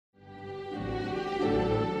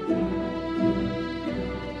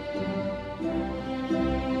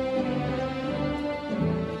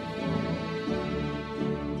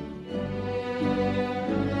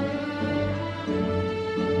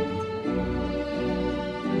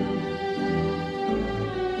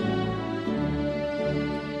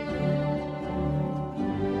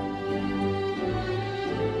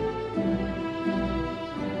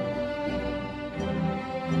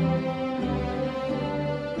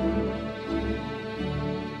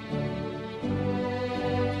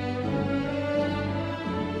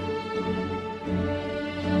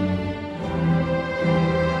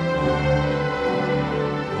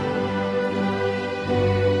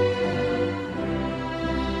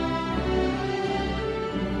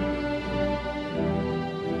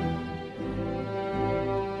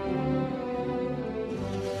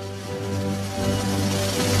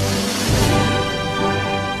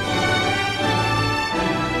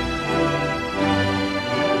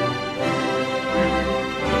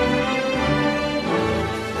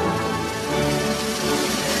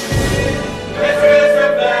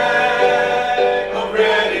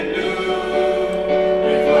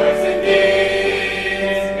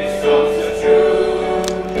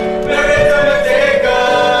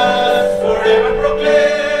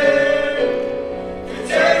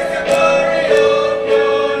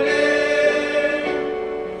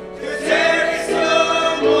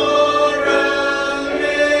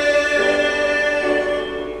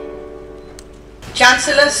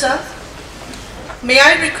Chancellor Sir, may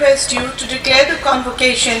I request you to declare the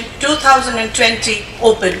convocation 2020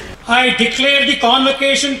 open. I declare the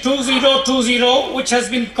convocation 2020, which has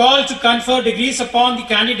been called to confer degrees upon the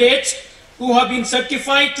candidates who have been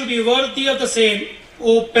certified to be worthy of the same,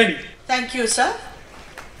 open. Thank you, sir.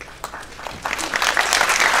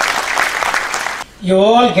 You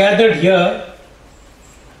all gathered here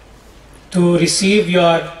to receive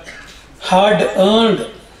your hard-earned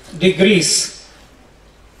degrees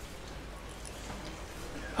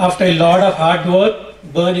after a lot of hard work,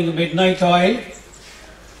 burning midnight oil,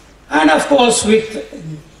 and of course with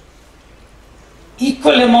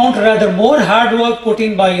equal amount, rather more hard work put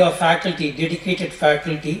in by your faculty, dedicated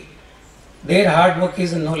faculty. Their hard work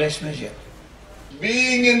is in no less measure.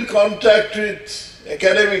 Being in contact with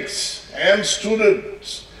academics and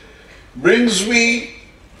students brings me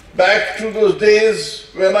back to those days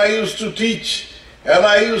when I used to teach and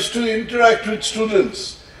I used to interact with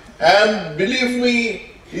students, and believe me,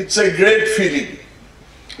 it's a great feeling.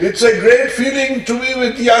 It's a great feeling to be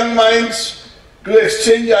with young minds, to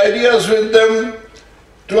exchange ideas with them,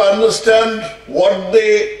 to understand what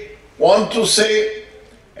they want to say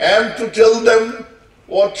and to tell them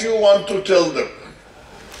what you want to tell them.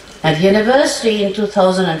 And the university in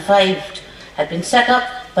 2005 had been set up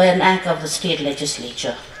by an act of the state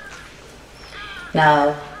legislature.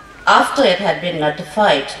 Now, after it had been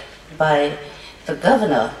notified by the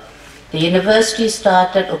governor, the university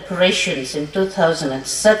started operations in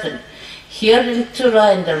 2007 here in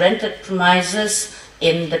Tura in the rented premises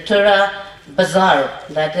in the Tura Bazaar,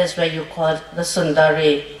 that is where you call it the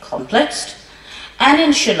Sundari complex, and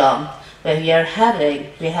in Shillong, where we have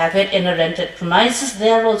it in a rented premises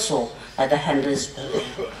there also at the Handlers building.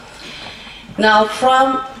 Now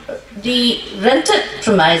from the rented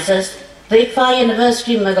premises, the ICFAI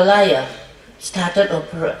University Meghalaya started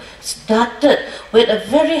with a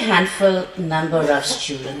very handful number of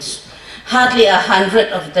students, hardly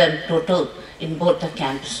 100 of them total in both the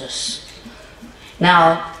campuses.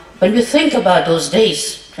 Now, when we think about those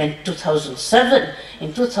days, in 2007,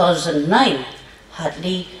 in 2009,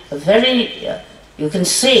 hardly a very, you can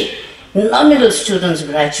say, nominal students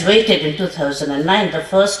graduated in 2009, the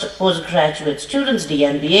first postgraduate students, the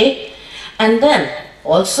MBA, and then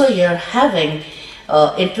also you're having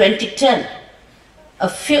in 2010, a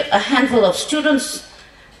handful of students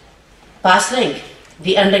passing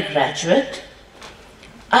the undergraduate.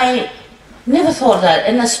 I never thought that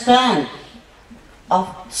in a span of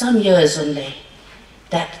some years only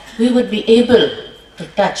that we would be able to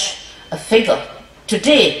touch a figure.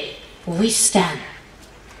 Today we stand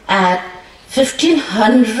at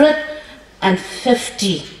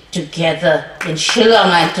 1,550 together in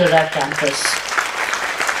Shillong and Tura campus.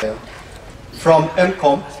 From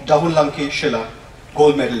MCOM, Dahun Lanki Shilla,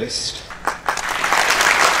 gold medalist.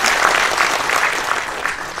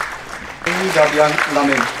 Dabian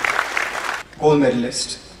Lamin, gold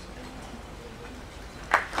medalist.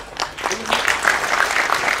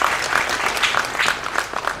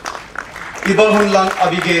 Ibalhunlang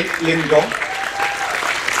Abigail Lindo.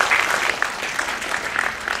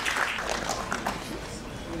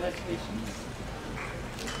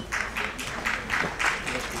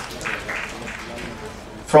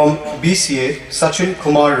 From BCA, Sachin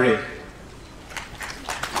Kumar Ray.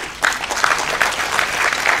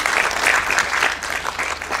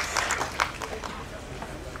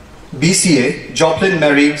 BCA, Joplin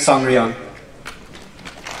Mary Sangriang.